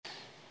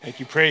Thank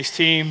you, praise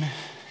team.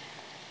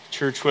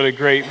 Church, what a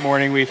great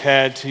morning we've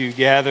had to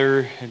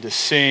gather and to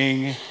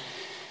sing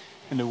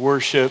and to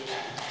worship.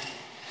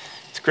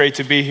 It's great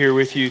to be here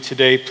with you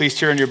today. Please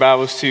turn your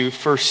Bibles to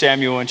 1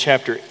 Samuel in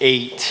chapter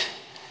 8.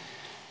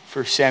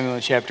 1 Samuel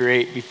in chapter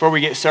 8. Before we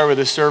get started with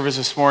the sermon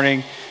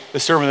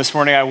this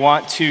morning, I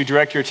want to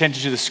direct your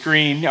attention to the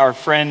screen. Our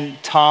friend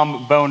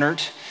Tom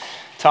Bonert,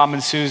 Tom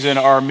and Susan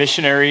are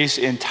missionaries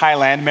in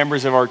Thailand,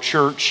 members of our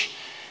church.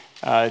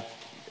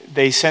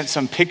 They sent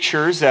some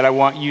pictures that I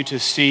want you to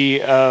see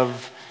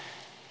of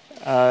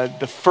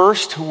the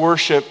first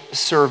worship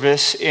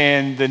service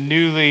in the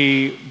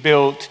newly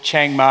built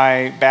Chiang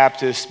Mai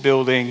Baptist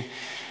building.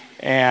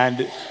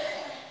 And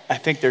I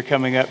think they're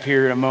coming up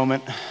here in a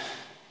moment. At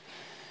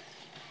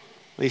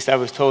least I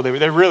was told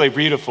they're really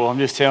beautiful. I'm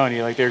just telling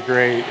you, they're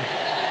great.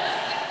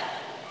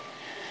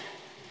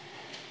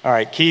 All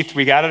right, Keith,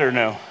 we got it or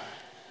no?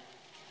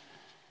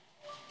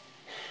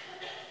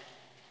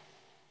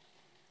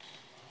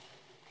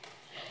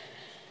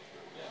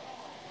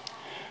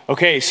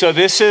 Okay, so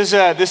this is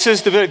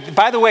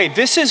by the way,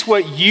 this is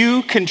what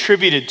you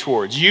contributed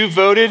towards. You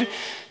voted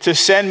to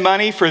send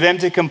money for them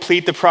to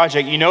complete the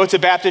project. You know it's a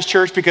Baptist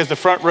church because the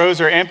front rows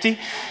are empty.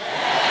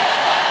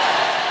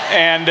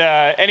 And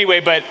anyway,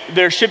 but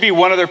there should be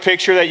one other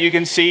picture that you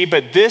can see,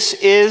 but this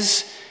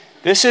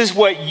is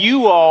what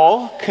you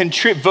all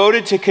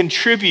voted to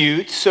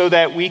contribute so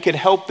that we could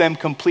help them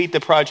complete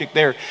the project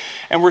there.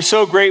 And we're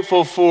so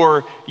grateful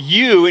for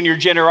you and your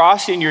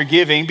generosity and your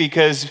giving,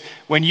 because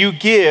when you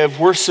give,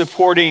 we're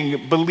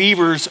supporting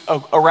believers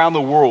around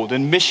the world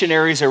and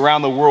missionaries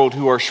around the world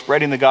who are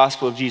spreading the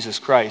gospel of Jesus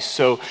Christ.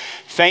 So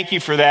thank you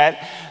for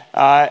that.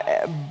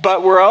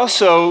 But we're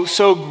also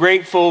so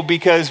grateful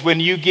because when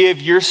you give,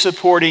 you're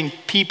supporting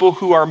people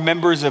who are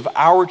members of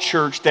our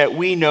church that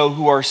we know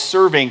who are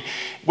serving,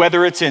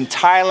 whether it's in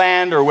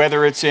Thailand or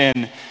whether it's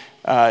in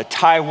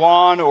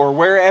Taiwan or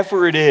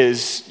wherever it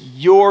is.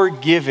 Your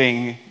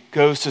giving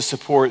goes to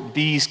support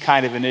these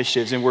kind of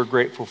initiatives, and we're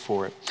grateful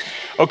for it.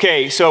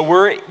 Okay, so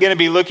we're going to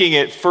be looking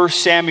at 1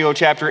 Samuel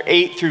chapter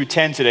 8 through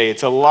 10 today.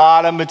 It's a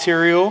lot of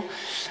material,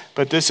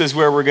 but this is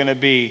where we're going to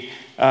be.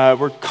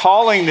 We're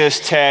calling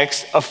this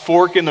text a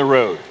fork in the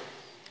road,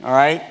 all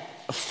right?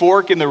 A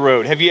fork in the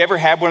road. Have you ever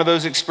had one of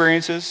those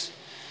experiences?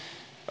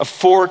 A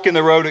fork in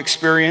the road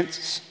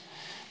experience?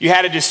 You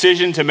had a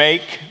decision to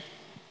make.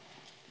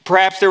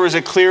 Perhaps there was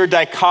a clear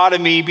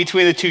dichotomy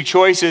between the two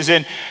choices,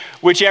 and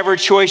whichever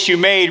choice you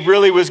made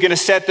really was going to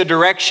set the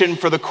direction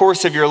for the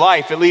course of your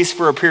life, at least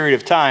for a period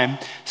of time.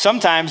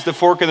 Sometimes the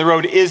fork in the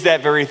road is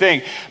that very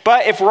thing.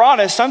 But if we're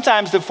honest,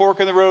 sometimes the fork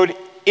in the road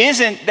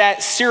isn't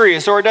that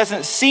serious, or it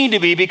doesn't seem to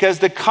be, because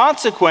the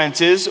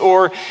consequences,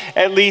 or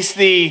at least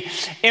the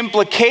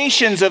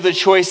implications of the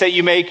choice that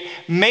you make,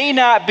 may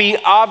not be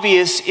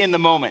obvious in the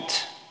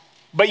moment,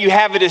 but you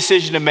have a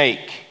decision to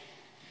make.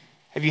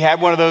 Have you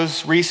had one of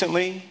those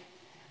recently?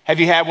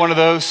 Have you had one of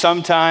those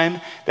sometime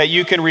that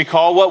you can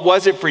recall? What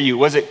was it for you?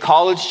 Was it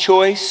college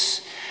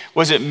choice?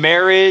 Was it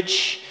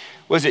marriage?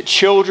 Was it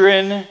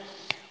children?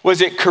 Was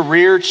it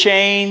career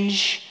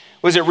change?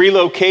 Was it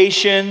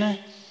relocation?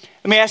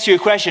 Let me ask you a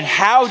question.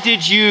 How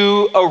did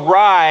you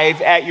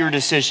arrive at your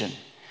decision?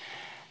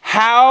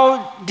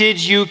 How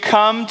did you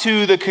come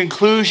to the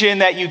conclusion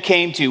that you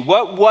came to?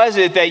 What was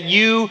it that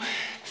you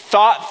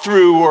thought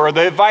through, or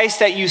the advice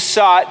that you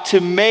sought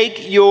to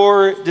make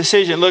your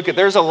decision? Look,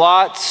 there's a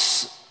lot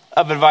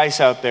of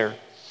advice out there.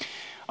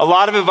 A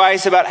lot of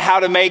advice about how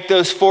to make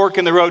those fork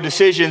in the road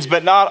decisions,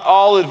 but not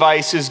all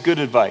advice is good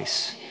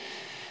advice.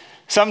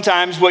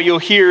 Sometimes what you'll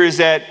hear is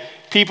that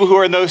people who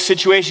are in those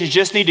situations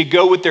just need to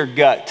go with their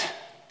gut.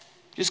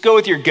 Just go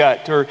with your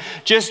gut, or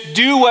just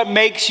do what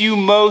makes you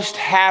most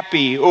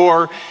happy,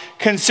 or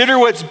consider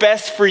what's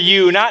best for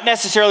you, not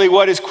necessarily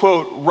what is,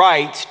 quote,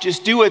 right.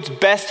 Just do what's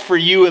best for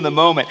you in the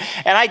moment.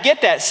 And I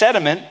get that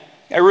sentiment,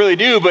 I really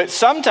do, but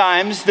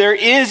sometimes there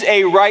is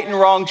a right and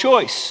wrong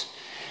choice.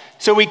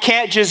 So we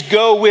can't just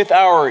go with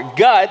our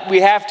gut, we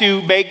have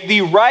to make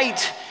the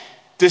right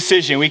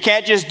decision. We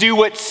can't just do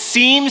what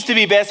seems to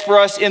be best for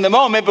us in the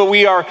moment, but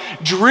we are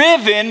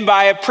driven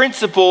by a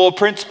principle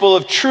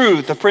of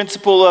truth, a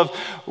principle of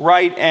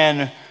right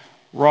and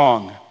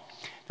wrong.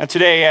 Now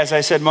today, as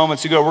I said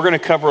moments ago, we're going to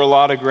cover a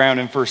lot of ground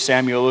in 1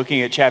 Samuel,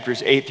 looking at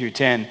chapters 8 through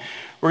 10.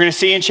 We're going to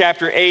see in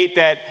chapter 8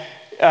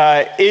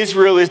 that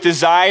Israel is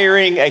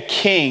desiring a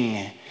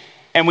king,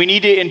 and we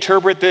need to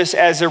interpret this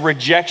as a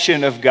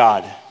rejection of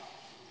God.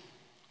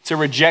 It's a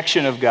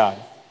rejection of God.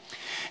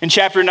 In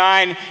chapter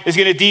 9 is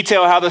going to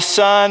detail how the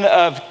son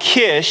of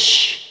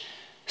Kish,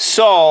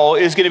 Saul,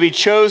 is going to be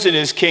chosen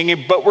as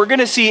king, but we're going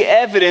to see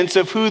evidence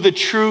of who the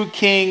true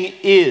king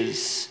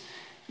is,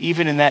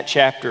 even in that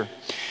chapter.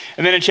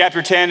 And then in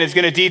chapter 10 is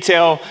going to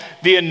detail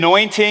the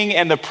anointing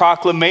and the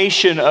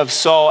proclamation of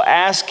Saul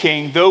as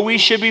king. Though we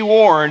should be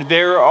warned,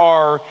 there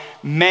are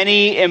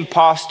many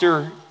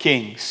imposter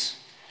kings.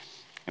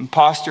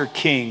 Imposter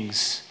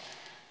kings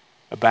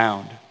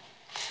abound.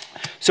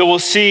 So we'll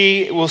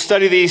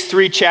study these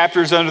 3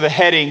 chapters under the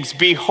headings: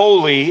 be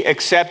holy,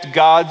 accept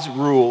God's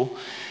rule;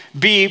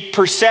 Be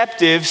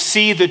perceptive,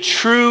 see the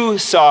true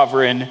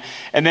sovereign,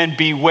 and then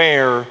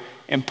beware,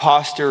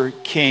 imposter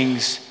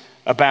kings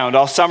abound.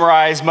 I'll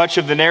summarize much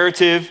of the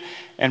narrative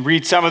and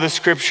read some of the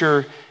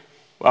scripture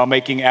while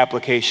making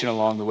application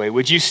along the way.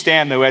 Would you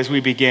stand, though, as we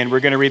begin? We're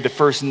going to read the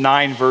first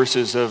 9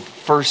 verses of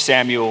 1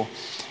 Samuel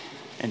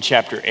and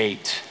chapter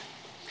 8.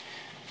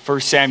 1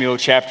 Samuel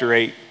chapter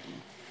 8,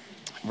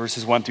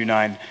 verses 1 through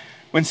 9.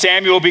 When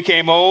Samuel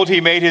became old,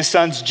 he made his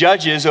sons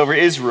judges over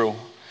Israel.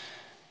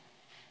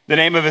 The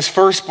name of his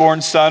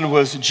firstborn son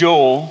was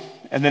Joel,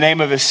 and the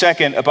name of his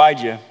second,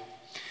 Abijah.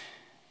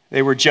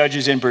 They were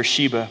judges in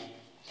Beersheba.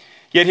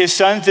 Yet his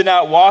sons did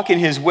not walk in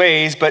his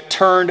ways, but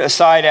turned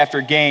aside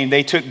after gain.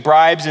 They took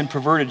bribes and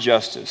perverted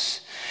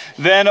justice.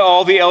 Then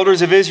all the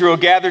elders of Israel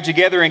gathered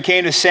together and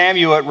came to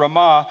Samuel at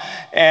Ramah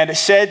and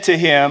said to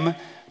him,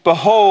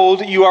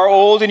 "Behold, you are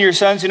old and your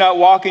sons do not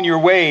walk in your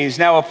ways.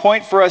 Now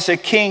appoint for us a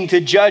king to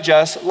judge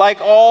us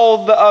like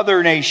all the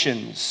other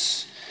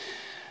nations."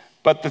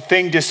 But the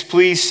thing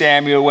displeased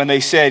Samuel when they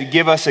said,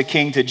 "Give us a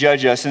king to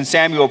judge us." And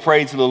Samuel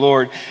prayed to the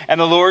Lord. And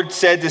the Lord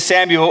said to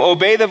Samuel,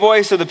 "Obey the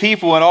voice of the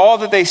people and all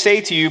that they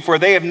say to you, for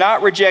they have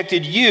not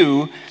rejected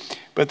you,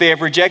 but they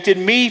have rejected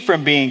me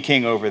from being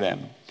king over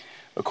them.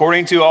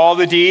 According to all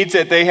the deeds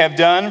that they have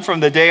done from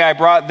the day I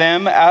brought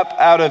them up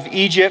out of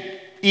Egypt,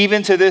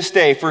 even to this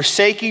day,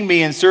 forsaking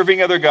me and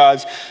serving other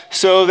gods,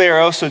 so they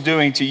are also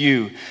doing to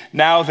you.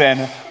 Now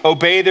then,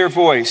 obey their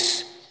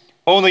voice.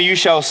 Only you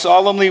shall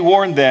solemnly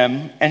warn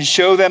them and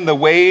show them the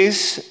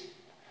ways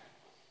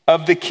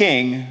of the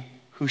king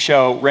who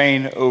shall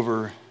reign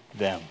over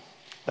them."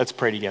 Let's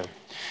pray together.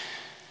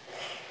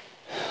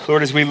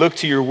 Lord, as we look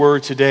to your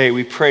word today,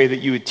 we pray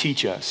that you would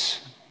teach us.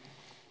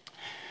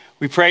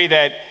 We pray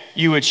that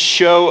you would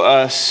show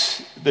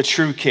us the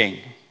true king.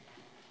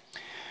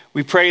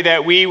 We pray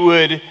that we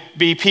would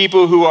be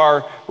people who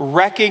are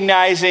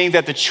recognizing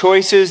that the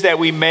choices that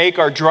we make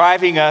are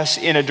driving us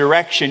in a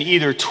direction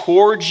either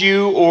towards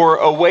you or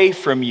away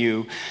from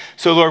you.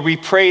 So Lord, we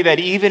pray that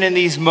even in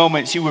these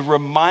moments, you would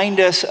remind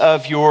us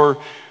of your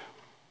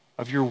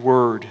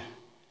word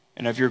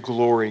and of your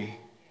glory.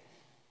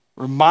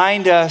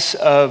 Remind us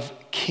of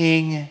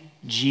King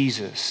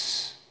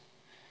Jesus.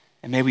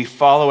 And may we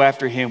follow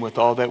after him with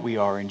all that we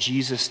are. In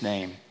Jesus'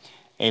 name,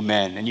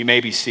 amen. And you may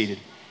be seated.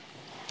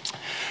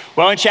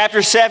 Well, in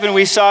chapter 7,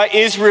 we saw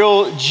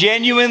Israel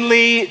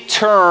genuinely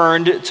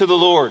turned to the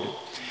Lord.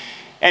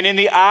 And in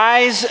the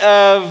eyes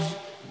of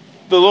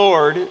the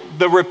Lord,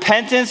 the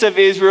repentance of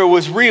Israel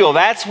was real.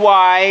 That's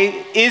why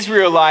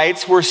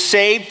Israelites were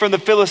saved from the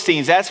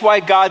Philistines. That's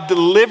why God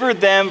delivered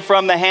them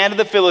from the hand of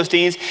the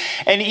Philistines.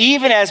 And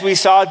even as we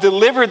saw,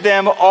 delivered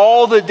them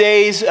all the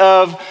days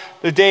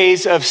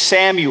of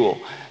Samuel.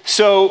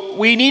 So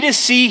we need to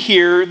see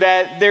here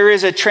that there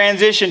is a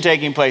transition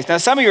taking place. Now,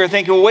 some of you are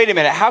thinking, well, wait a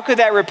minute, how could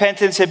that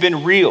repentance have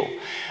been real?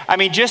 I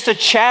mean, just a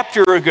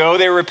chapter ago,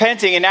 they were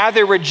repenting, and now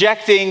they're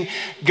rejecting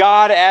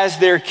God as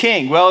their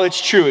king. Well,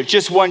 it's true. It's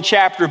just one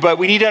chapter, but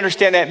we need to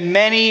understand that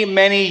many,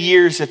 many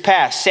years have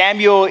passed.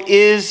 Samuel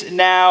is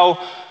now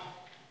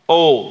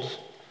old.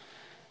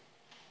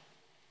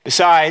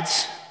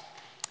 Besides,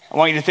 I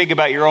want you to think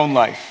about your own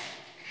life.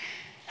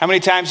 How many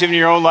times in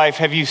your own life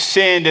have you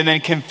sinned and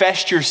then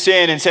confessed your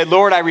sin and said,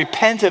 "Lord, I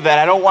repent of that.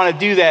 I don't want to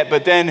do that."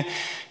 But then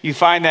you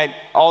find that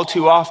all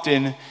too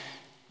often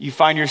you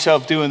find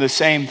yourself doing the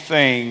same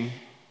thing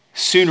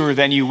sooner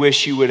than you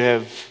wish you would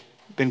have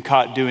been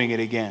caught doing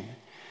it again.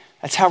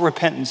 That's how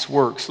repentance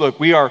works. Look,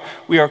 we are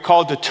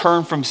called to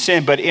turn from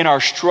sin, but in our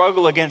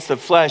struggle against the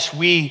flesh,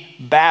 we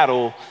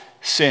battle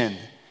sin.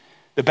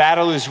 The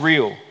battle is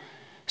real.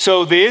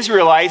 So the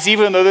Israelites,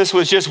 even though this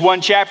was just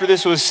one chapter,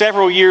 this was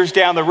several years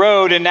down the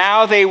road, and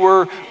now they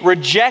were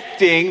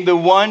rejecting the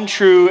one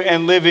true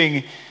and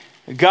living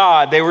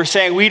God. They were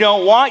saying, "We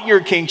don't want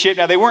your kingship."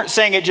 Now, they weren't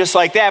saying it just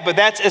like that, but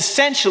that's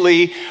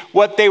essentially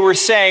what they were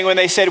saying when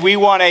they said, "We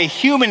want a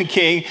human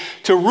king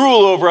to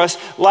rule over us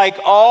like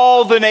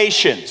all the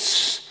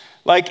nations,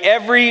 like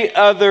every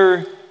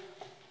other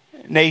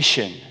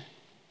nation."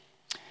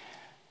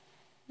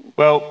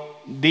 Well,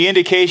 the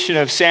indication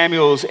of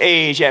Samuel's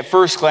age at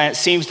first glance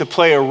seems to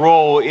play a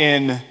role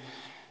in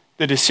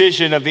the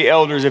decision of the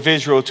elders of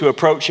Israel to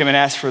approach him and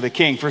ask for the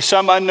king. For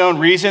some unknown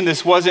reason,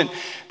 this wasn't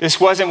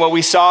what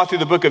we saw through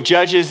the book of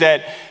Judges,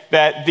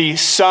 that the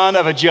son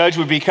of a judge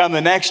would become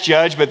the next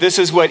judge, but this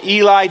is what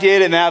Eli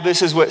did, and now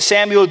this is what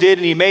Samuel did,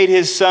 and he made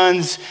his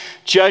sons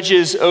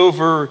judges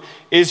over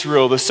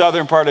Israel, the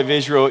southern part of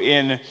Israel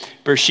in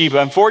Beersheba.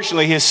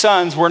 Unfortunately, his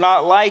sons were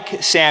not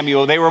like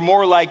Samuel. They were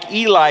more like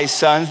Eli's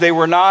sons. They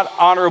were not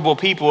honorable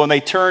people, and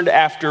they turned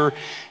after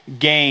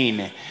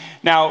gain.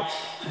 Now,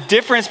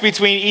 difference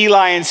between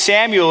Eli and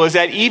Samuel is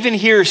that even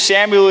here,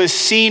 Samuel is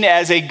seen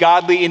as a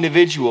godly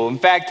individual. In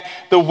fact,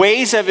 the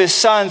ways of his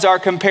sons are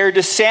compared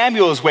to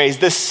Samuel's ways.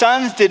 The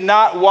sons did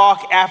not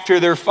walk after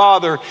their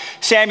father,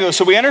 Samuel.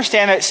 So we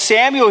understand that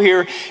Samuel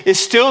here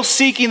is still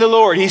seeking the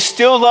Lord. He's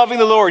still loving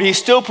the Lord. He's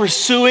still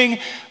pursuing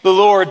the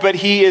Lord, but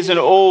he is an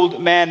old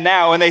man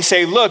now. And they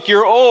say, "Look,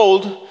 you're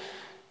old,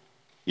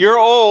 You're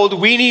old.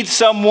 We need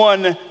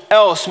someone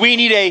else. We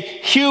need a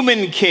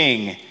human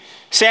king.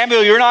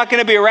 Samuel, you're not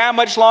going to be around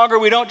much longer.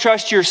 We don't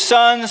trust your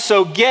sons,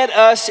 so get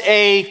us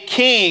a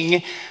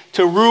king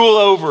to rule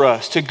over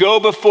us, to go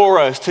before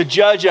us, to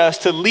judge us,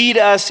 to lead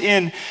us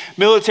in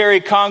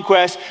military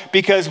conquest,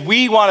 because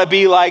we want to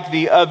be like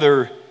the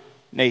other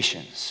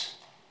nations.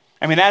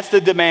 I mean, that's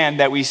the demand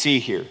that we see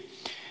here.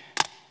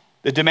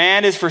 The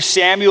demand is for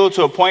Samuel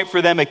to appoint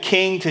for them a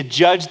king to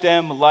judge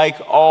them like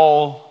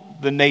all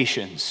the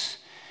nations.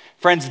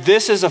 Friends,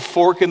 this is a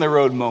fork in the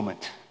road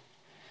moment.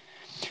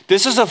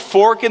 This is a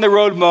fork in the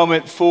road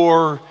moment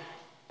for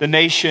the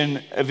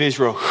nation of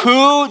Israel.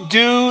 Who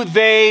do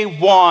they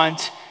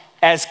want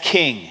as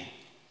king?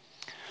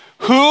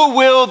 Who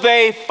will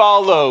they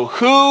follow?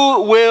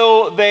 Who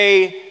will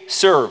they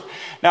serve?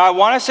 Now, I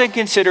want us to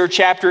consider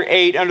chapter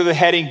 8 under the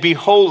heading, Be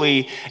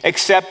Holy,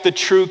 Accept the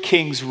True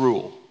King's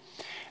Rule.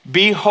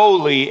 Be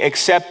holy,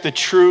 accept the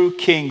true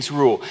king's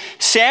rule.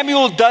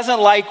 Samuel doesn't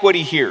like what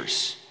he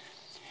hears.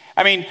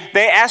 I mean,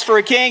 they ask for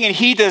a king and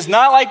he does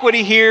not like what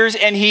he hears,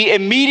 and he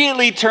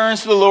immediately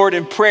turns to the Lord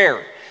in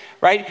prayer,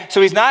 right?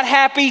 So he's not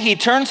happy. He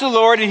turns to the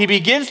Lord and he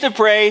begins to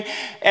pray.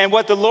 And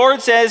what the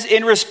Lord says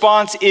in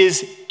response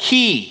is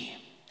key.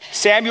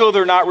 Samuel,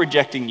 they're not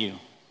rejecting you.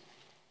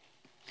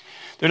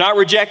 They're not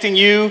rejecting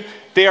you.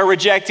 They are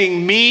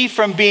rejecting me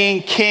from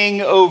being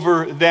king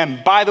over them.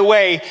 By the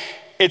way,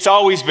 it's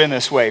always been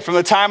this way. From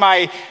the time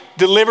I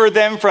delivered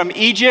them from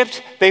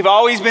Egypt, they've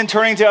always been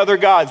turning to other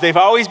gods. They've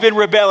always been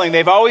rebelling.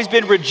 They've always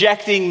been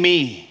rejecting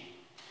me.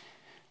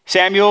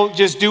 Samuel,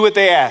 just do what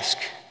they ask.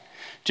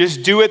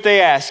 Just do what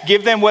they ask.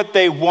 Give them what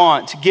they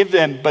want. Give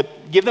them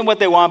what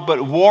they want,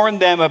 but warn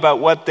them about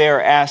what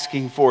they're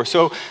asking for.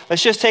 So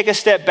let's just take a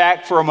step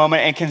back for a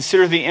moment and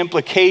consider the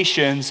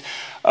implications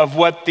of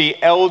what the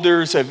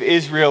elders of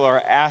Israel are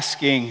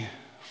asking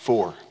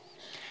for.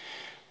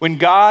 When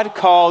God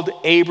called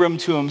Abram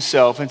to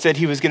himself and said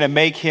he was going to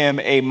make him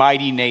a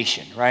mighty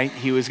nation, right?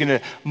 He was going to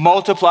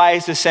multiply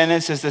his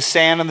descendants as the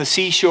sand on the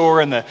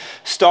seashore and the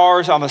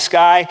stars on the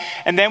sky.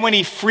 And then when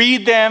he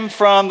freed them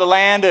from the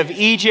land of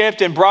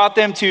Egypt and brought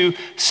them to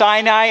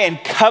Sinai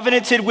and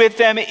covenanted with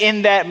them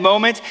in that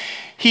moment,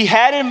 he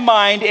had in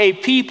mind a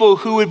people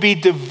who would be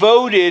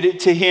devoted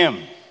to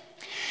him.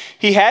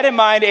 He had in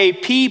mind a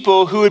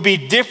people who would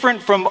be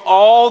different from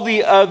all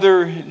the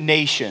other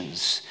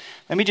nations.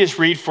 Let me just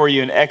read for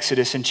you in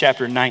Exodus in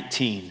chapter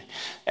 19.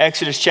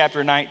 Exodus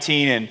chapter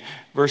 19 and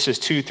verses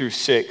 2 through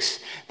 6.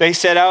 They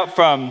set out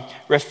from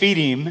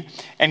Rephidim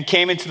and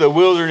came into the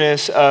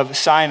wilderness of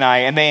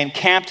Sinai, and they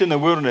encamped in the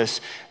wilderness.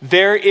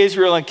 There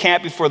Israel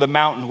encamped before the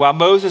mountain. While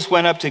Moses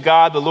went up to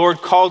God, the Lord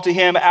called to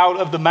him out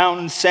of the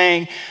mountain,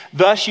 saying,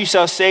 Thus you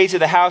shall say to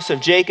the house of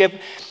Jacob,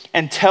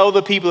 and tell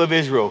the people of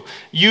Israel,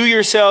 you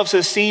yourselves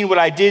have seen what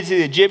I did to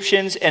the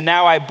Egyptians, and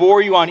now I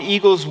bore you on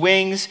eagle's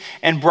wings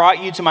and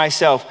brought you to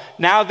myself.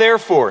 Now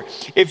therefore,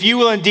 if you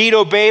will indeed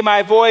obey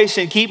my voice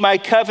and keep my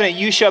covenant,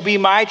 you shall be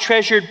my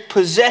treasured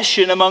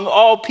possession among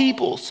all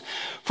peoples.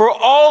 For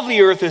all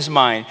the earth is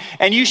mine,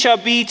 and you shall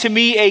be to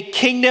me a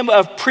kingdom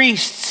of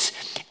priests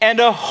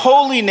and a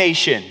holy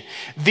nation.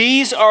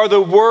 These are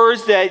the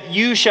words that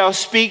you shall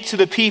speak to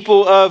the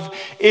people of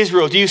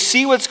Israel. Do you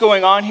see what's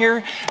going on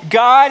here?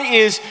 God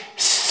is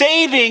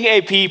saving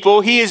a people.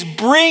 He is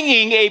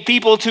bringing a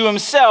people to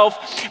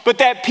himself, but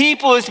that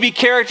people is to be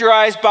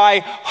characterized by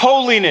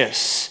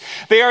holiness.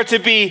 They are to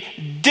be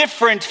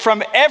different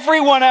from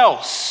everyone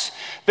else.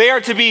 They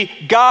are to be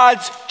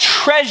God's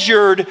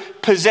treasured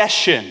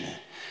possession.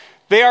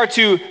 They are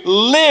to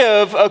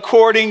live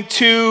according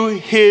to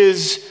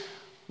his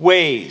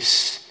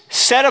ways.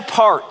 Set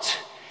apart,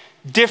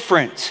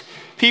 different,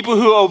 people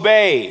who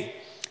obey,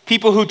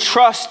 people who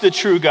trust the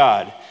true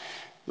God.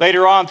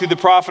 Later on, through the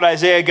prophet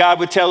Isaiah, God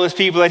would tell his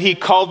people that he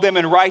called them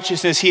in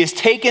righteousness. He has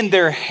taken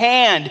their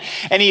hand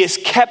and he has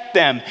kept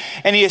them.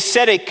 And he has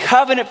set a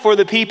covenant for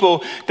the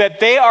people that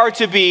they are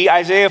to be,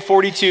 Isaiah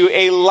 42,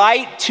 a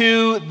light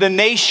to the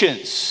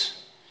nations.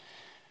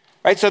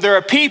 Right? So there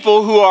are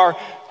people who are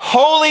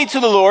holy to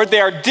the Lord.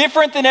 They are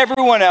different than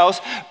everyone else.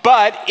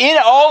 But in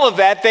all of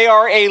that, they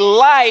are a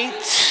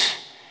light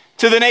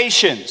to the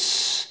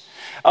nations,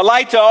 a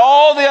light to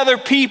all the other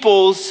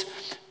peoples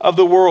of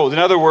the world. In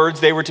other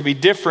words, they were to be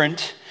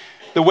different.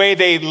 The way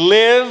they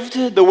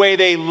lived, the way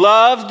they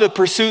loved, the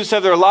pursuits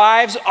of their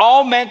lives,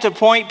 all meant to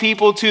point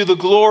people to the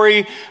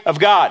glory of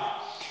God.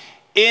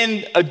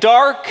 In a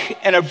dark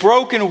and a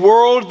broken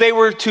world, they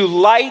were to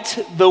light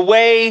the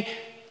way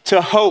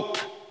to hope.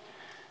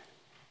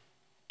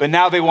 But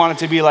now they wanted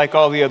to be like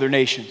all the other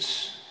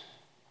nations.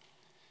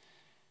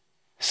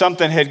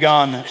 Something had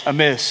gone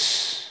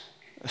amiss,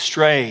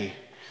 astray,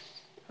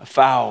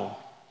 afoul.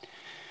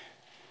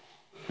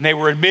 And they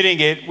were admitting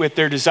it with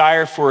their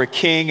desire for a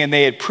king, and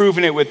they had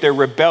proven it with their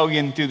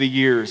rebellion through the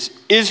years.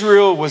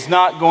 Israel was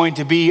not going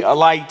to be a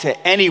light to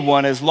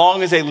anyone as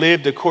long as they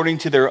lived according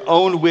to their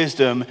own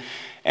wisdom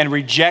and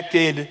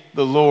rejected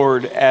the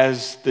Lord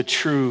as the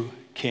true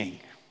king.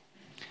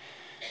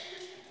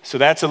 So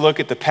that's a look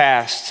at the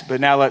past,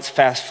 but now let's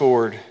fast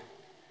forward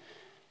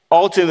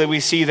ultimately we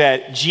see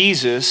that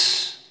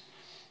Jesus,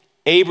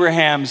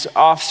 Abraham's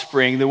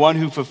offspring, the one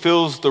who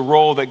fulfills the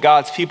role that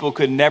God's people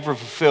could never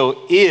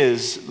fulfill,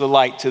 is the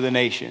light to the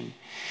nation.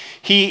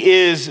 He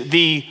is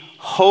the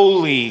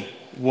Holy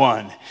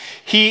One.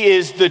 He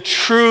is the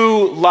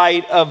true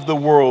light of the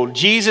world.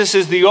 Jesus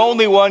is the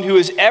only one who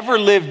has ever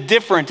lived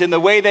different in the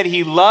way that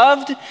he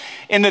loved,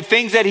 in the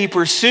things that he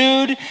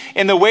pursued,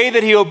 in the way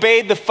that he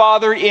obeyed the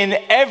Father in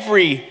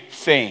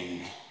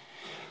everything.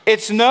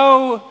 It's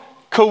no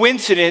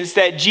coincidence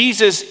that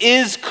Jesus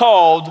is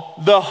called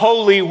the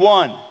Holy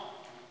One,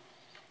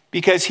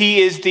 because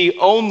he is the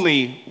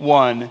only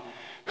one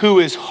who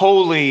is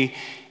holy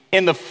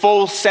in the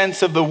full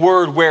sense of the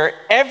word, where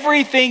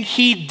everything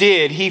he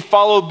did, he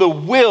followed the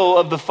will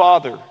of the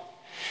Father.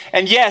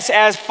 And yes,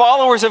 as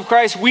followers of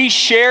Christ, we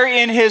share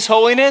in his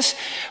holiness,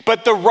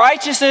 but the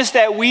righteousness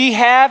that we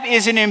have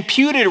is an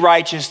imputed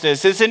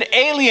righteousness. It's an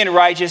alien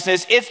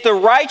righteousness. It's the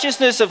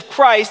righteousness of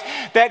Christ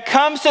that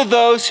comes to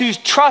those whose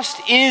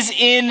trust is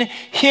in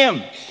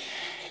him.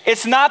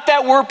 It's not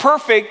that we're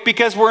perfect,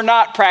 because we're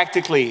not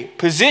practically.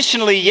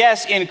 Positionally,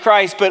 yes, in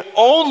Christ, but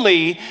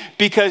only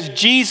because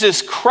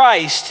Jesus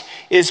Christ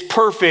is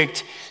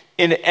perfect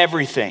in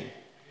everything.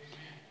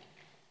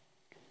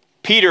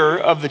 Peter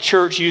of the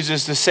church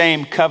uses the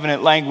same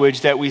covenant language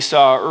that we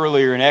saw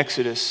earlier in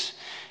Exodus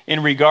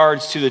in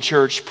regards to the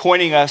church,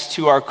 pointing us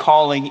to our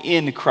calling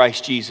in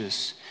Christ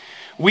Jesus.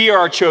 We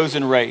are a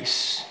chosen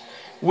race.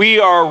 We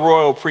are a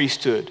royal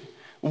priesthood.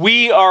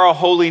 We are a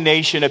holy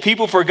nation, a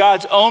people for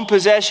God's own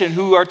possession,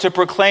 who are to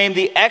proclaim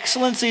the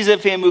excellencies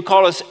of him who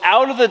called us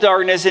out of the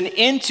darkness and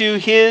into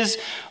his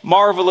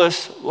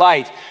marvelous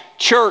light.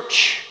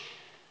 Church,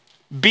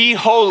 be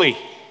holy.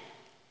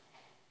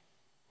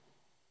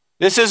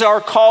 This is our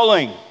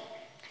calling.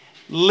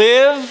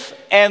 Live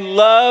and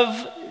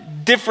love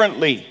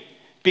differently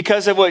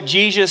because of what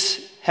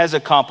Jesus has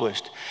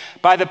accomplished.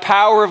 By the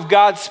power of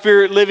God's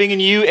Spirit living in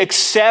you,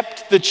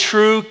 accept the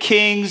true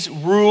King's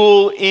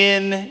rule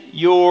in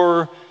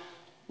your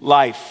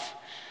life.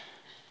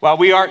 While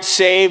we aren't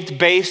saved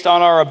based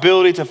on our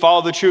ability to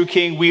follow the true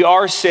King, we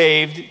are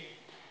saved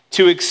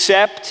to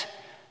accept,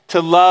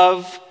 to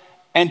love,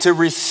 and to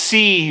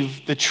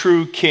receive the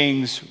true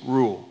King's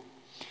rule.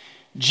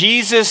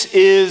 Jesus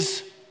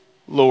is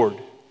Lord.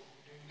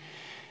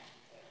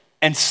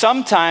 And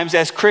sometimes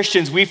as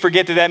Christians, we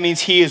forget that means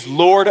he is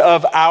Lord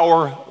of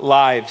our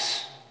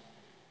lives.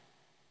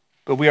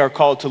 But we are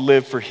called to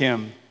live for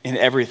him in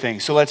everything.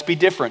 So let's be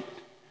different.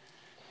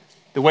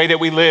 The way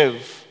that we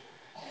live,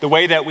 the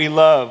way that we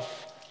love,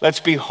 let's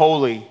be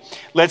holy.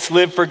 Let's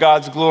live for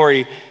God's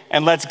glory,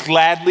 and let's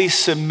gladly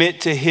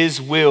submit to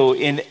his will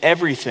in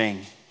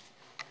everything,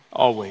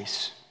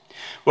 always.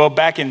 Well,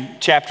 back in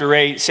chapter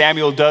 8,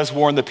 Samuel does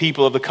warn the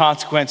people of the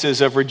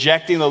consequences of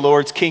rejecting the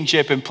Lord's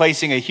kingship and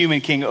placing a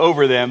human king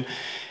over them.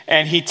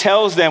 And he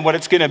tells them what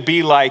it's going to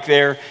be like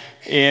there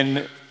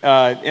in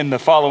the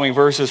following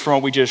verses from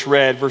what we just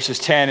read, verses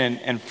 10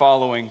 and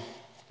following.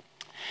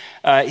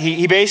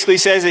 He basically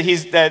says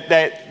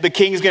that the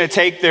king is going to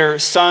take their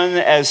sons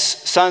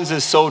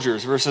as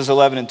soldiers, verses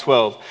 11 and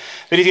 12.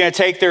 That he's going to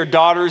take their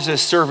daughters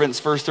as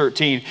servants, verse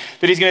 13.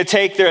 That he's going to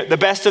take the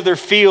best of their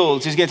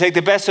fields. He's going to take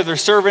the best of their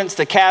servants,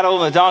 the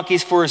cattle, and the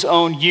donkeys for his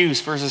own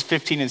use, verses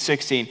 15 and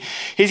 16.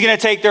 He's going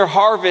to take their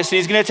harvest, and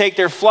he's going to take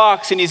their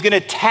flocks, and he's going to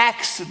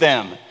tax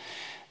them.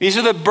 These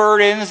are the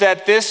burdens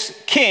that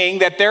this king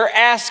that they're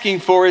asking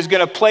for is going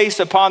to place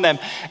upon them.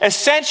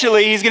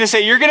 Essentially, he's going to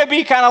say, you're going to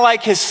be kind of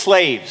like his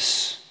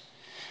slaves.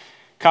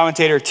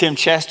 Commentator Tim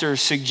Chester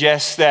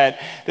suggests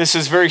that this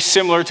is very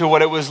similar to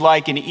what it was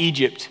like in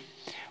Egypt.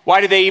 Why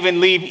did they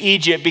even leave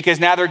Egypt? Because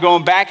now they're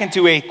going back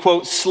into a,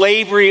 quote,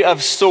 slavery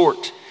of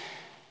sort,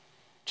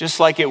 just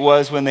like it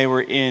was when they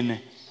were in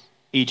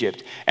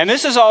Egypt. And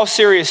this is all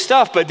serious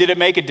stuff, but did it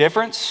make a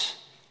difference?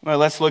 Well,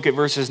 let's look at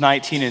verses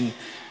 19 and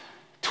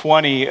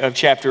 20 of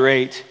chapter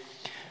 8.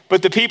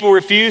 But the people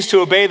refused to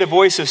obey the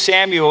voice of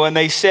Samuel, and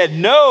they said,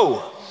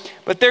 no,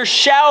 but there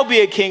shall be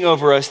a king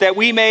over us, that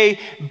we may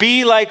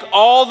be like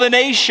all the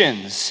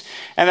nations,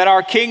 and that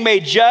our king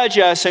may judge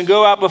us and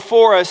go out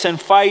before us and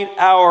fight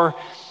our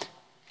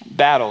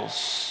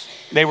battles.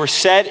 They were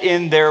set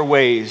in their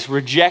ways,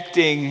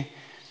 rejecting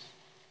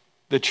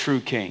the true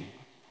king.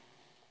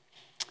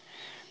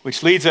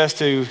 Which leads us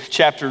to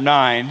chapter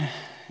 9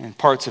 and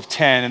parts of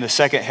 10, and the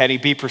second heading,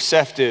 be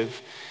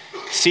perceptive,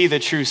 see the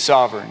true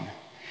sovereign.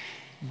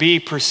 Be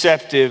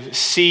perceptive,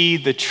 see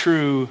the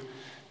true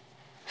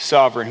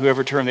sovereign.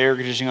 Whoever turned the air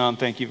conditioning on,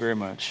 thank you very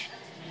much.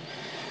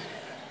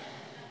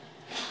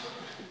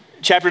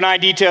 Chapter 9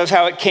 details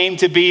how it came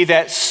to be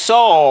that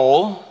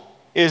Saul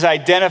is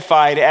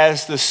identified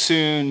as the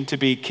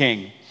soon-to-be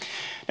king.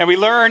 Now we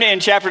learn in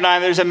chapter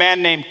 9 there's a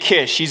man named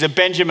Kish. He's a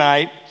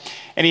Benjamite,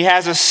 and he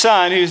has a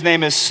son whose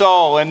name is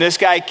Saul. And this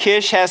guy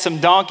Kish has some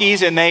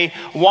donkeys, and they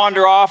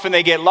wander off and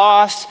they get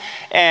lost.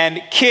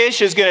 And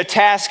Kish is going to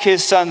task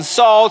his son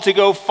Saul to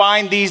go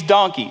find these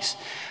donkeys.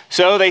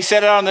 So they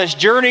set out on this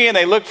journey and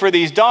they look for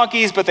these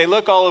donkeys, but they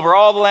look all over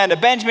all the land of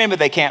Benjamin, but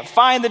they can't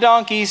find the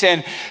donkeys.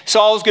 And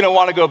Saul's going to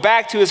want to go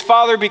back to his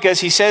father because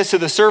he says to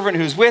the servant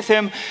who's with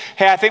him,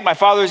 hey, I think my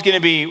father's going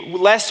to be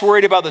less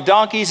worried about the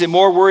donkeys and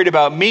more worried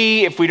about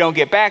me if we don't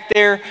get back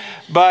there.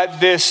 But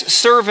this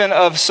servant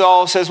of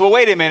Saul says, well,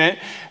 wait a minute.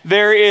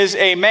 There is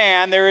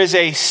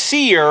a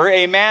seer,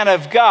 a man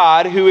of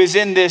God who is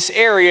in this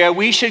area.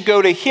 We should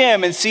go to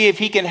him and see if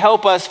he can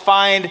help us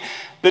find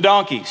the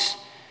donkeys.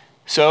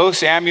 So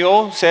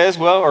Saul says,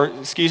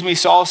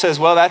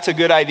 well, that's a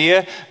good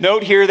idea.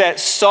 Note here that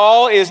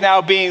Saul is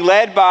now being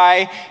led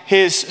by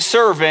his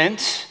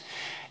servant.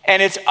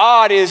 And it's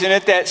odd, isn't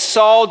it, that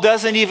Saul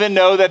doesn't even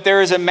know that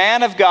there is a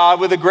man of God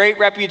with a great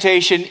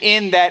reputation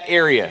in that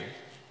area.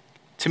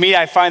 To me,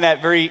 I find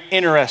that very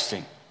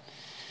interesting.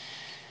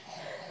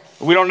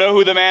 We don't know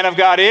who the man of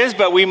God is,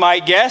 but we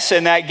might guess,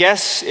 and that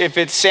guess, if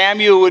it's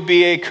Samuel, would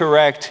be a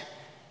correct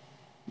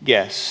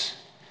guess.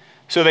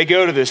 So they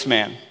go to this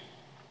man.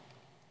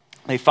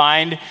 They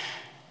find,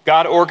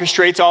 God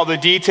orchestrates all the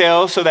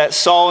details so that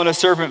Saul and a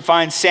servant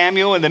find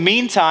Samuel. In the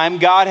meantime,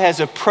 God has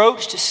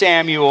approached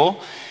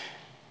Samuel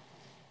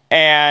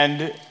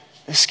that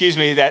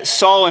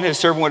Saul and his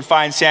servant would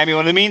find Samuel.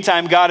 In the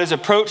meantime, God has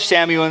approached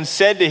Samuel and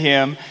said to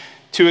him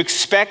to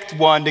expect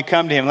one to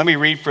come to him. Let me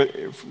read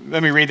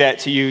that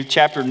to you.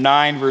 Chapter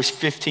 9, verse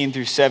 15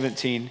 through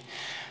 17.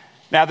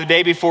 Now the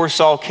day before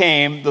Saul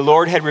came, the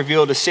Lord had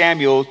revealed to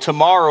Samuel,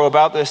 tomorrow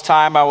about this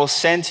time I will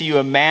send to you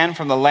a man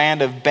from the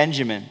land of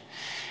Benjamin,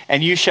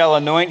 and you shall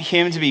anoint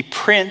him to be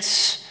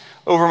prince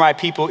over my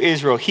people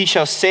Israel. He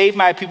shall save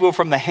my people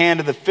from the hand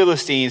of the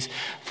Philistines,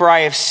 for I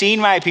have seen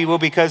my people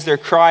because their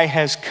cry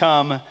has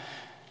come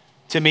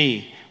to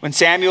me. When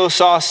Samuel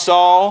saw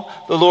Saul,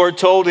 the Lord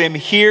told him,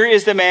 here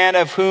is the man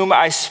of whom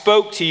I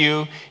spoke to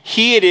you.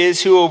 He it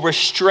is who will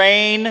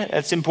restrain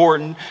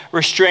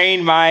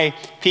my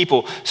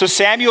people. So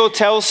Samuel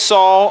tells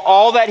Saul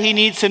all that he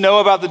needs to know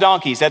about the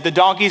donkeys, that the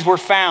donkeys were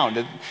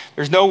found.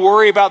 There's no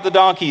worry about the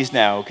donkeys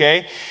now,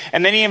 okay?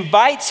 And then he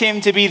invites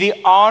him to be the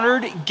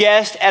honored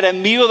guest at a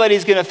meal that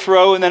he's going to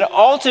throw. And then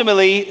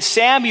ultimately,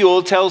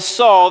 Samuel tells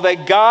Saul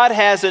that God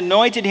has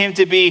anointed him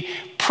to be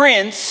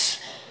prince,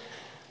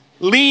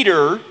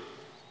 leader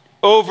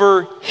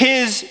over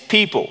his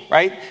people,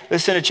 right?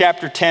 Listen to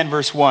chapter 10,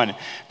 verse 1.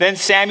 Then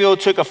Samuel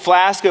took a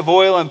flask of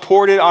oil and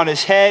poured it on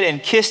his head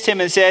and kissed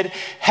him and said,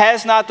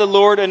 has not the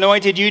Lord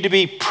anointed you to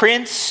be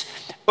prince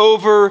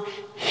over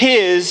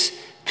his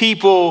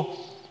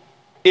people,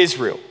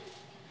 Israel?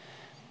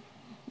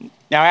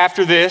 Now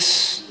after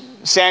this,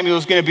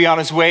 Saul's going to be on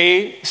his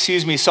way,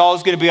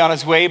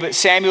 but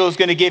Samuel is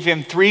going to give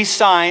him 3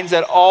 signs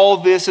that all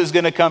this is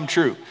going to come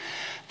true,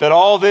 that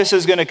all this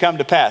is going to come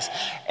to pass.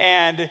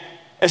 And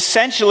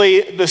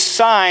essentially, the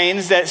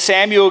signs that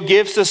Samuel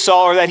gives to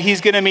Saul are that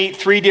he's going to meet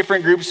 3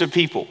 different groups of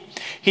people.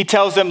 He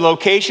tells them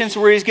locations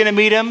where he's going to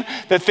meet them,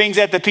 the things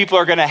that the people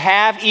are going to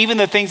have, even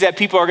the things that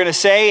people are going to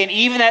say, and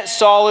even that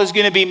Saul is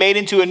going to be made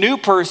into a new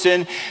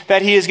person,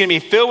 that he is going to be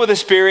filled with the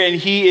Spirit,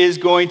 and he is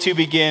going to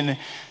begin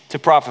to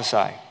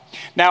prophesy.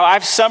 Now,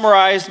 I've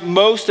summarized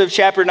most of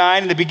chapter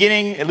 9 in the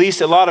beginning, at least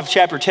a lot of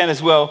chapter 10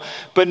 as well,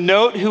 but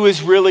note who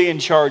is really in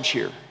charge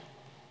here.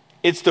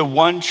 It's the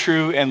one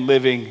true and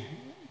living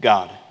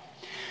God.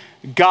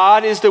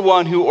 God is the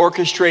one who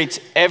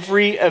orchestrates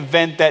every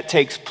event that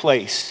takes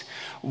place.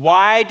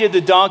 Why did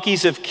the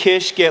donkeys of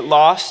Kish get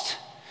lost?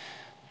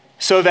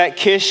 So that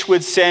Kish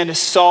would send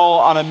Saul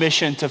on a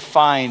mission to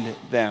find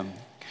them.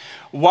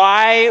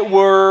 Why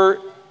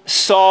were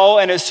Saul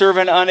and his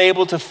servant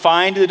unable to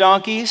find the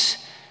donkeys?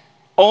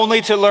 Only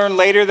to learn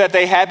later that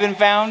they had been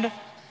found,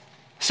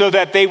 so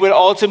that they would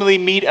ultimately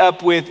meet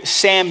up with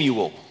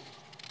Samuel,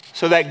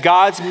 so that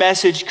God's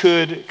message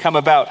could come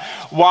about.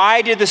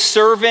 Why did the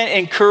servant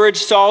encourage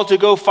Saul to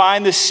go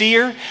find the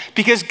seer?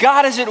 Because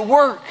God is at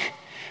work.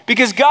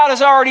 Because God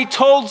has already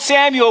told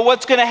Samuel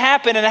what's going to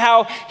happen and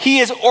how he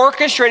is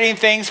orchestrating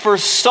things for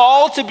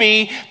Saul to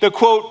be the,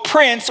 quote,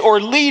 prince or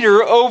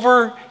leader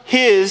over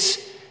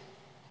his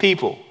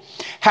people.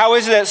 How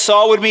is it that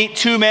Saul would meet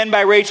 2 men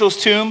by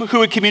Rachel's tomb who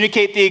would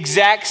communicate the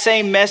exact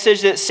same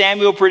message that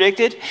Samuel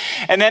predicted,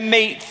 and then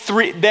meet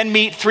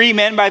 3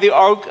 men by the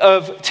Ark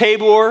of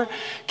Tabor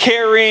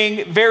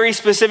carrying very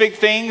specific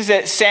things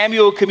that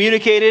Samuel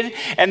communicated,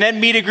 and then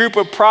meet a group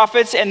of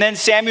prophets, and then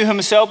Samuel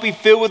himself be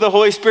filled with the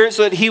Holy Spirit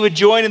so that he would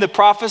join in the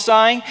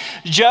prophesying,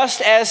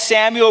 just as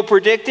Samuel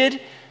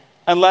predicted,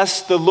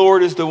 unless the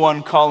Lord is the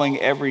one calling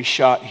every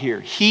shot here.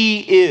 He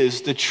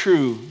is the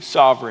true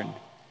sovereign.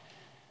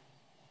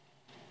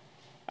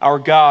 Our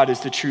God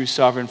is the true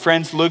sovereign.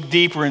 Friends, look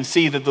deeper and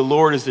see that the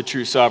Lord is the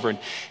true sovereign.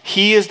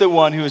 He is the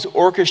one who is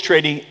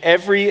orchestrating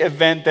every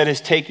event that is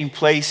taking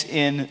place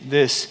in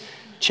this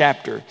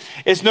chapter.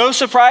 It's no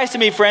surprise to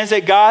me, friends,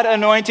 that God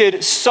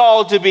anointed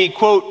Saul to be,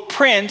 quote,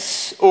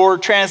 prince, or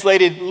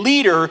translated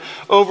leader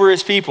over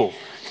his people.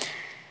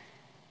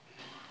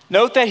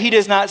 Note that he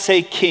does not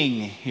say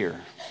king here.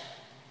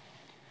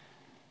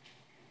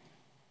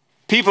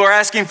 People are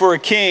asking for a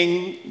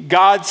king.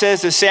 God says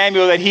to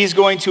Samuel that he's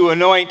going to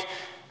anoint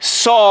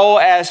Saul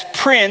as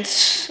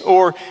prince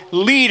or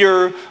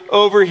leader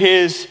over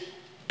his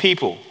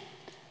people.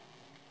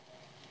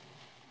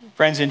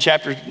 Friends, in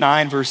chapter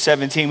 9, verse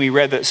 17, we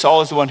read that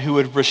Saul is the one who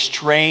would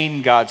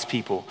restrain God's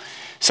people.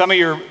 Some of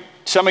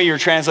your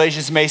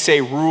translations may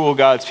say rule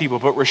God's people,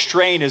 but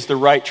restrain is the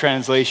right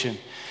translation.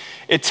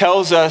 It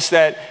tells us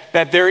that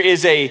there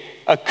is a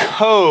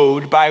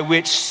code by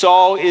which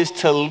Saul is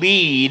to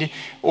lead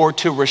or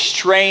to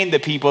restrain the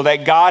people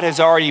that God has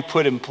already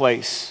put in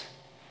place.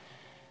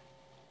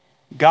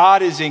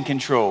 God is in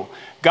control.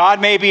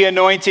 God may be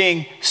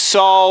anointing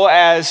Saul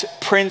as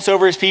prince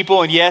over his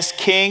people and yes,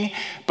 king,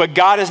 but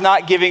God is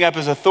not giving up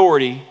his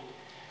authority.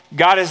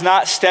 God is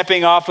not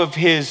stepping off of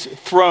his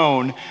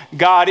throne.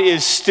 God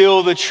is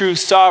still the true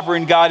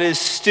sovereign. God is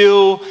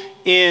still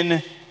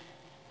in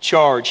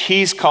charge.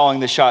 He's calling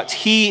the shots.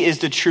 He is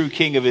the true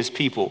king of his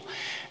people.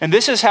 And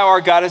this is how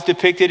our God is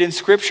depicted in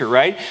Scripture,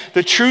 right?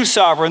 The true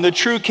sovereign, the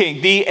true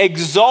king, the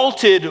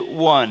exalted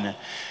one,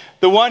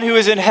 the one who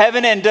is in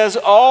heaven and does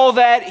all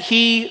that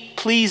he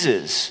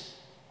pleases.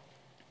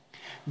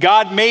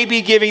 God may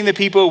be giving the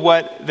people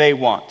what they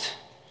want,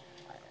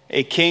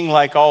 a king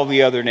like all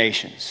the other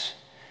nations.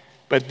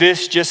 But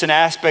this just an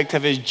aspect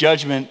of his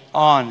judgment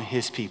on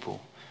his people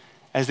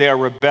as they are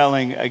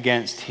rebelling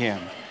against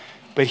him.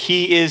 But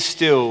he is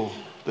still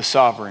the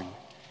sovereign,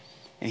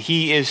 and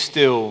he is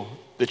still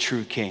the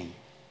true king.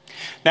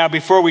 Now,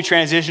 before we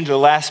transition to the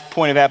last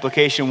point of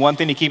application, one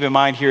thing to keep in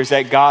mind here is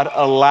that God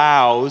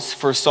allows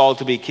for Saul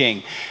to be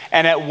king.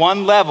 And at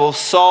one level,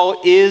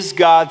 Saul is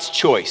God's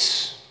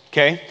choice,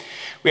 okay?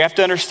 We have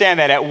to understand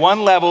that at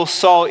one level,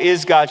 Saul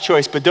is God's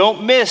choice. But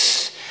don't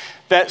miss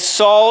that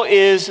Saul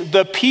is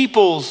the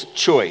people's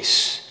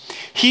choice.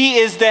 He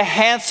is the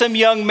handsome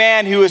young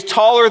man who is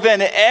taller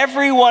than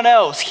everyone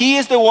else. He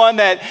is the one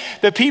that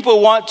the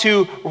people want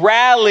to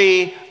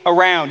rally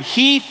around.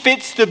 He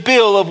fits the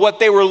bill of what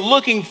they were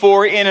looking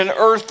for in an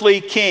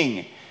earthly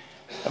king.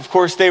 Of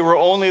course, they were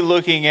only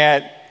looking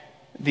at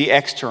the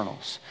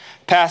externals.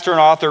 Pastor and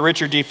author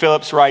Richard D.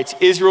 Phillips writes,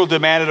 Israel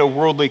demanded a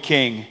worldly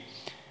king.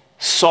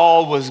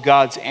 Saul was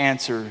God's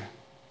answer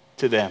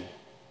to them.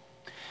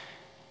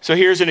 So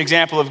here's an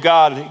example of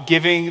God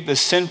giving the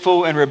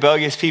sinful and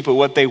rebellious people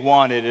what they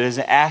wanted as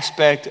an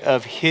aspect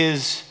of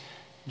his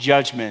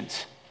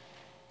judgment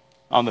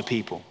on the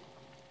people.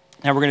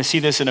 Now we're going to see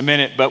this in a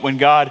minute, but when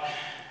God,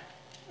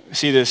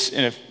 see this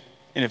in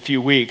a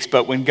few weeks,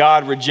 but when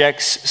God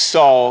rejects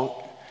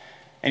Saul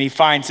and he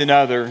finds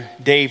another,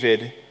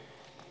 David,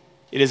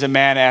 it is a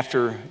man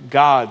after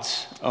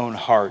God's own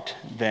heart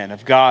then,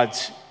 of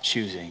God's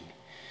choosing.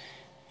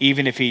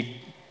 Even if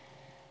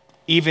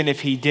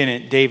he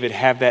didn't, David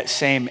have that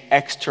same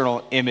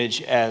external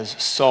image as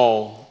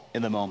Saul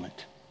in the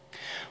moment.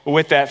 Well,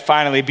 with that,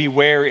 finally,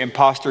 beware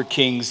imposter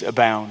kings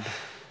abound.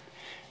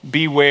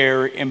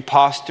 Beware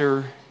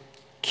imposter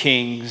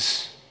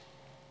kings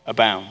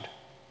abound.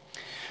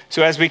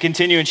 So as we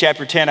continue in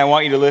chapter 10, I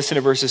want you to listen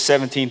to verses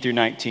 17 through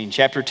 19.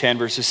 Chapter 10,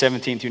 verses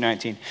 17 through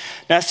 19.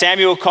 Now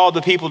Samuel called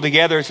the people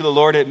together to the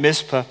Lord at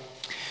Mizpah,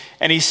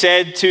 and he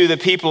said to the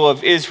people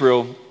of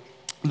Israel,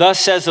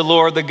 Thus says the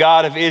Lord, the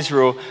God of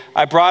Israel,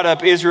 I brought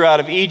up Israel out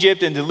of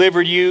Egypt and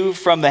delivered you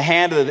from the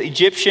hand of the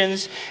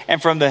Egyptians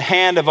and from the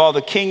hand of all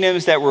the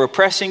kingdoms that were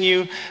oppressing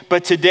you.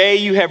 But today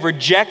you have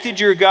rejected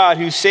your God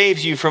who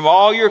saves you from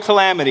all your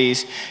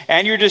calamities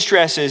and your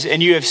distresses.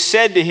 And you have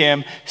said to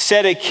him,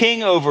 set a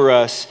king over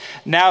us.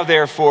 Now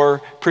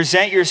therefore,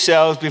 present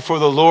yourselves before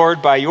the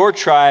Lord by your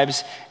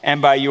tribes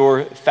and by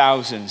your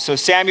thousands. So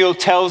Samuel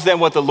tells them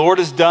what the Lord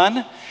has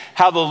done,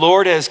 how the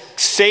Lord has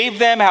saved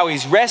them, how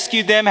he's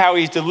rescued them, how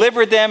he's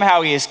delivered them,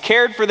 how he has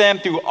cared for them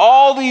through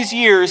all these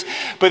years.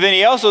 But then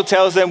he also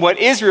tells them what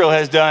Israel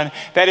has done,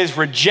 that is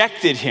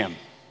rejected him,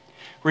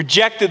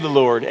 rejected the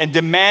Lord, and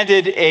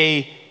demanded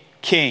a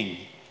king.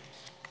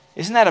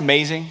 Isn't that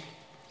amazing?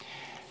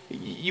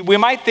 We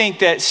might think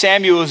that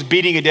Samuel is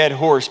beating a dead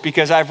horse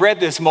because I've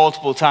read this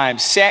multiple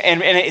times.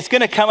 And it's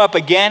going to come up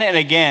again and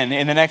again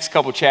in the next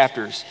couple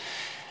chapters.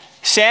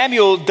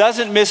 Samuel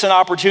doesn't miss an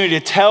opportunity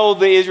to tell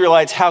the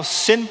Israelites how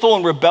sinful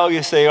and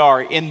rebellious they are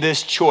in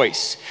this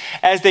choice.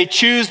 As they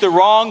choose the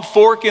wrong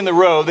fork in the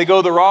road, they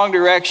go the wrong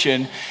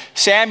direction,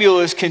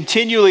 Samuel is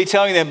continually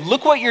telling them,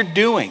 look what you're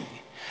doing.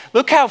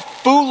 Look how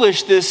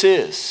foolish this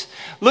is.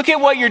 Look at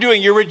what you're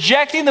doing. You're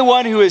rejecting the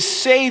one who has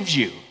saved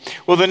you.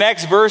 Well, the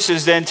next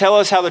verses then tell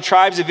us how the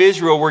tribes of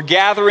Israel were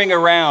gathering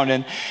around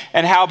and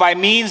how by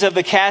means of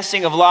the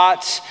casting of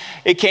lots,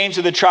 it came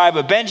to the tribe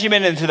of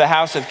Benjamin and to the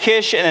house of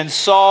Kish, and then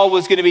Saul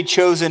was going to be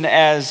chosen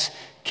as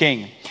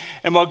king.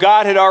 And while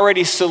God had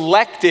already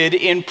selected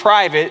in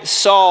private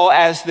Saul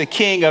as the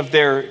king of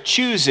their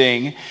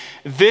choosing,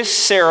 this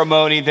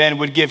ceremony then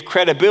would give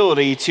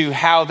credibility to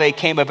how they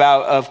came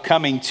about of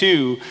coming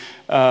to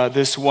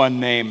this one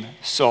named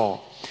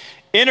Saul.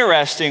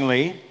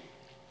 Interestingly,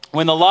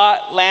 when the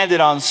lot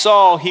landed on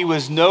Saul, he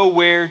was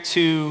nowhere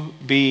to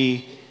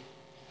be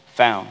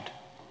found.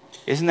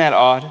 Isn't that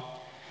odd?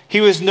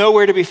 He was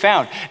nowhere to be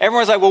found.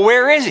 Everyone's like, well,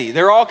 where is he?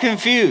 They're all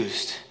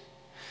confused.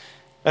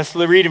 Let's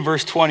read in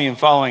verse 20 and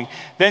following.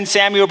 Then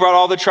Samuel brought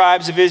all the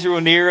tribes of Israel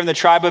near, and the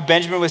tribe of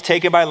Benjamin was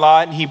taken by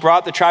lot. And he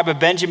brought the tribe of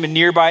Benjamin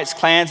near by its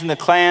clans, and the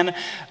clan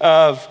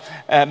of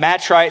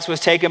Matrites was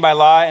taken by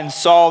lot, and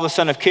Saul the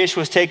son of Kish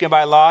was taken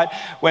by lot.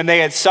 When they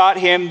had sought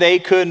him, he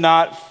could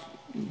not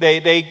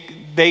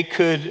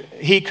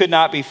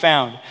be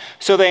found.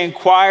 So they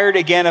inquired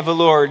again of the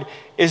Lord,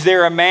 "Is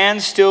there a man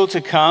still to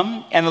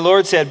come?" And the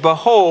Lord said,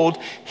 "Behold,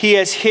 he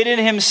has hidden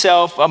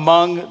himself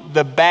among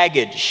the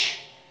baggage."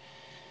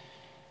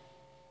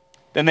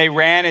 Then they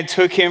ran and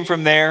took him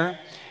from there.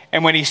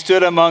 And when he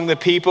stood among the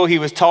people, he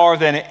was taller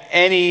than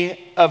any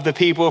of the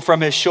people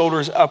from his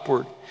shoulders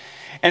upward.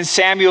 And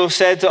Samuel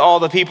said to all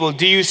the people,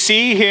 "Do you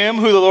see him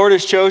who the Lord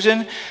has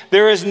chosen?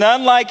 There is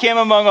none like him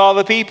among all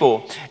the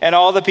people." And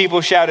all the people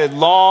shouted,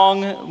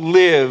 "Long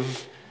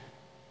live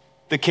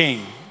the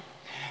king."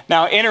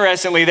 Now,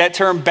 interestingly, that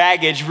term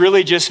baggage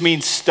really just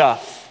means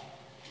stuff.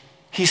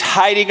 He's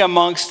hiding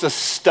amongst the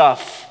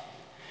stuff.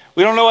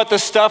 We don't know what the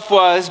stuff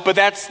was, but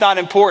that's not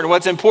important.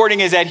 What's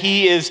important is that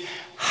he is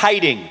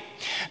hiding.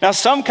 Now,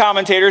 some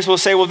commentators will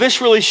say, well,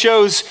 this really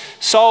shows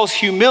Saul's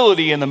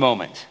humility in the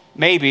moment.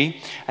 Maybe.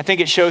 I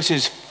think it shows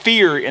his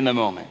fear in the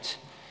moment.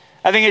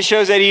 I think it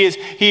shows that he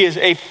is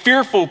a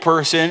fearful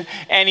person,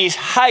 and he's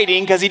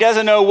hiding because he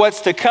doesn't know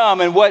what's to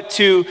come and what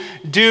to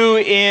do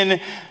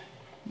in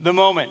the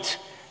moment.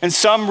 And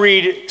some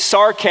read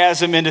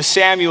sarcasm into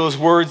Samuel's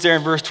words there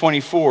in verse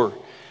 24.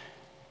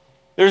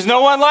 There's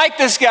no one like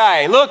this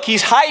guy. Look,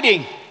 he's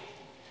hiding.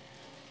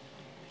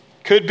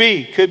 Could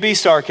be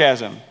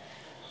sarcasm.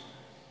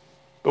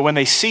 But when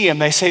they see him,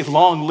 they say,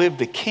 "Long live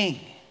the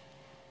king."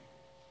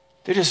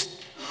 They're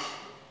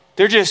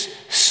just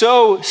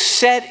so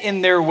set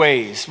in their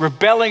ways,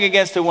 rebelling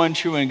against the one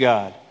true and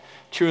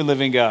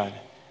living God.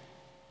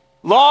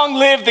 Long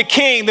live the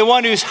king, the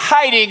one who's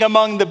hiding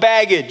among the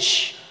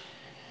baggage.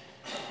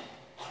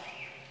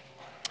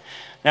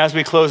 Now, as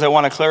we close, I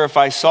want to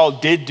clarify, Saul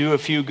did do a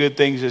few good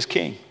things as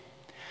king.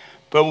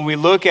 But when we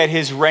look at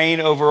his reign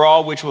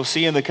overall, which we'll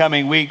see in the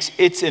coming weeks,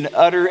 it's an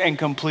utter and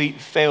complete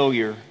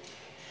failure.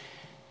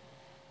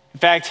 In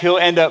fact, he'll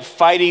end up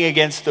fighting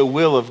against the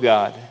will of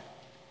God.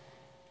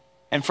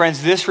 And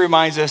friends, this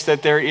reminds us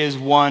that there is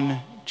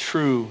one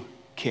true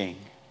king,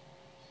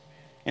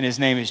 and his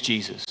name is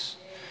Jesus.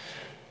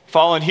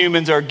 Fallen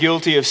humans are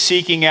guilty of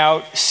seeking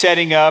out,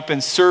 setting up,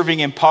 and serving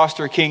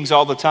imposter kings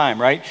all the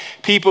time, right?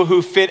 People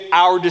who fit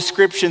our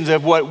descriptions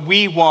of what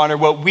we want or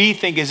what we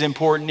think is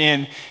important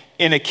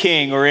in a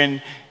king or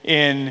in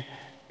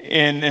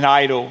an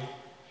idol.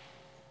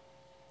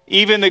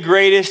 Even the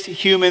greatest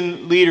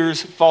human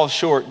leaders fall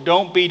short.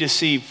 Don't be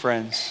deceived,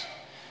 friends.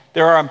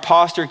 There are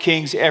imposter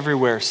kings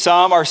everywhere.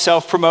 Some are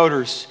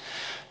self-promoters.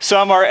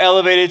 Some are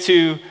elevated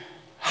to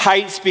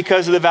heights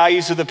because of the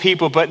values of the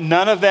people, but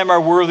none of them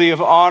are worthy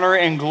of honor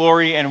and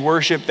glory and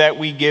worship that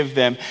we give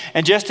them.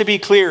 And just to be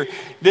clear,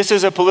 this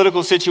is a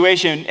political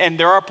situation, and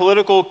there are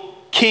political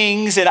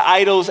kings and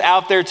idols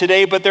out there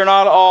today, but they're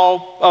not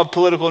all of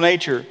political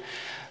nature.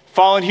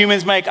 Fallen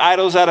humans make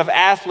idols out of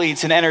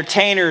athletes and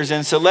entertainers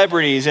and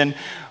celebrities, and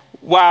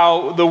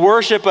while the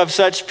worship of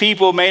such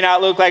people may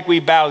not look like we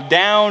bow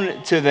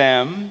down to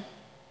them,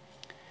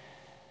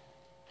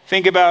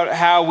 think about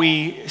how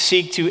we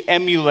seek to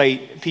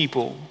emulate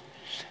people.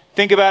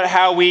 Think about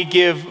how we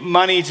give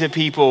money to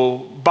people,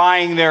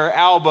 buying their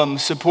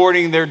albums,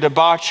 supporting their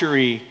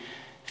debauchery,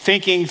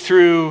 thinking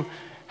through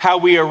how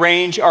we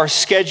arrange our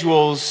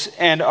schedules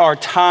and our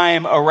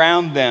time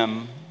around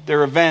them,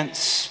 their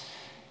events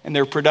and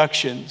their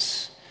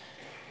productions.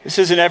 This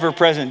is an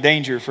ever-present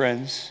danger,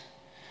 friends.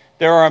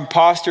 There are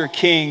imposter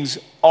kings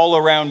all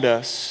around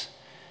us,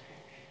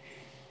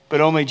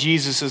 but only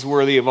Jesus is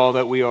worthy of all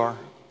that we are.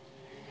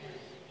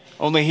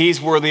 Only he's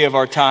worthy of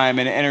our time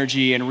and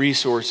energy and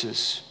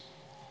resources.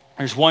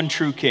 There's one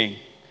true king,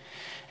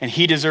 and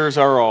he deserves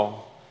our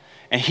all,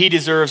 and he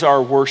deserves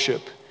our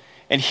worship,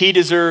 and he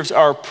deserves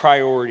our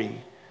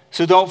priority.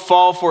 So don't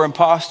fall for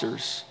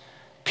imposters,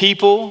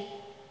 people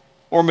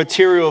or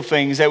material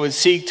things that would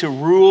seek to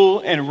rule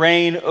and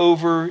reign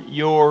over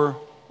your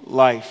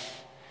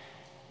life.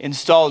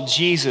 Install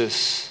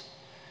Jesus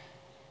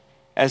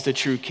as the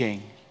true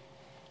king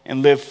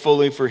and live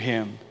fully for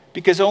him,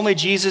 because only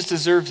Jesus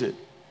deserves it.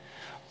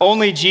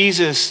 Only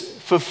Jesus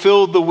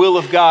fulfilled the will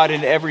of God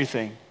in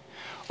everything.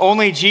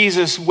 Only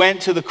Jesus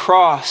went to the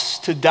cross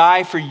to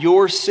die for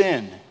your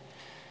sin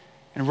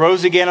and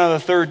rose again on the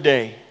third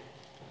day.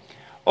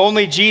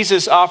 Only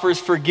Jesus offers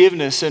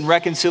forgiveness and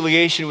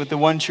reconciliation with the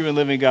one true and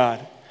living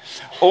God.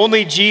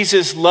 Only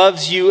Jesus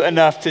loves you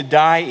enough to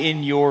die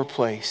in your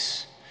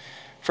place.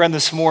 Friend,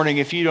 this morning,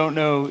 if you don't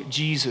know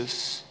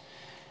Jesus,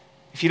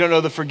 if you don't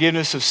know the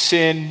forgiveness of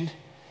sin,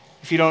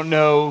 if you don't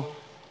know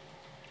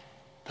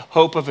the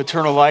hope of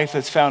eternal life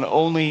that's found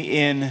only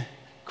in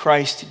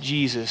Christ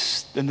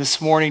Jesus, then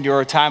this morning during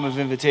our time of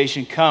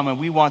invitation, come, and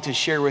we want to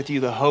share with you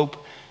the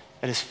hope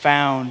that is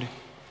found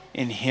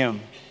in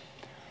him.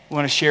 We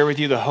want to share with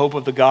you the hope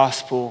of the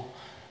gospel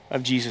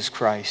of Jesus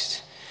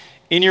Christ.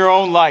 In your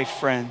own life,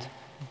 friend,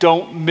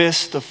 don't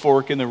miss the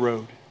fork in the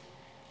road.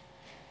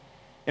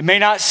 It may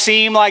not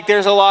seem like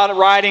there's a lot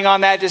riding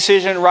on that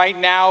decision right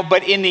now,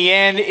 but in the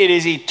end, it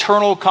is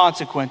eternal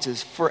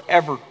consequences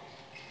forever.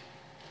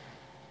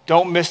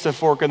 Don't miss the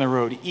fork in the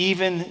road.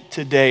 Even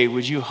today,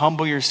 would you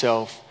humble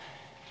yourself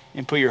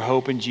and put your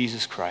hope in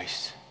Jesus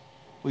Christ?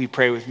 Will you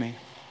pray with me?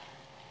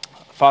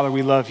 Father,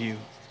 we love you.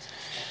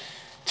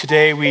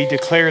 Today we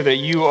declare that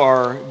you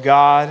are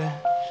God,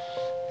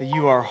 that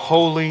you are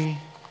holy,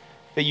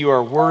 that you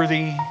are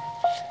worthy,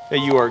 that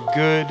you are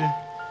good,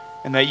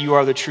 and that you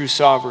are the true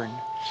sovereign.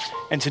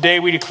 And today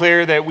we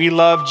declare that we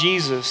love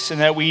Jesus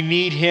and that we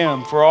need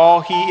him for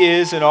all he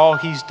is and all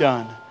he's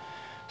done.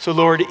 So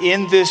Lord,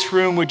 in this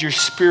room, would your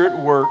Spirit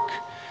work?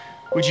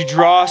 Would you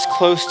draw us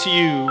close to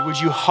you? Would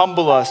you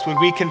humble us? Would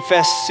we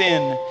confess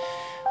sin?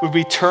 Would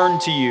we turn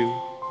to you?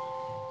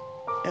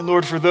 And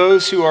Lord, for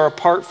those who are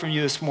apart from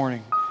you this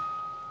morning,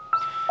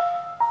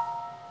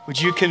 would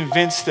you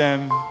convince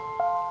them?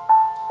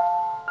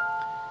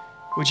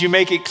 Would you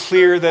make it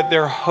clear that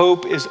their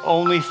hope is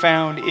only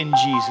found in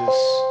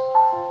Jesus?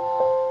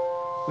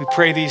 We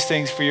pray these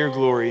things for your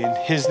glory. In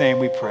his name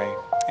we pray.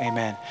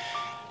 Amen.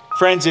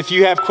 Friends, if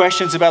you have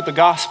questions about the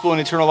gospel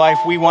and eternal life,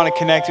 we want to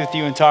connect with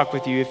you and talk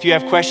with you. If you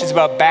have questions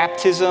about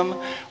baptism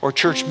or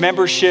church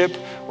membership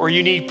or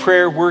you need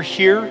prayer, we're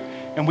here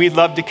and we'd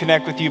love to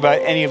connect with you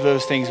about any of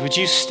those things. Would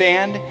you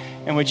stand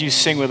and would you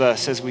sing with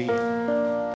us as we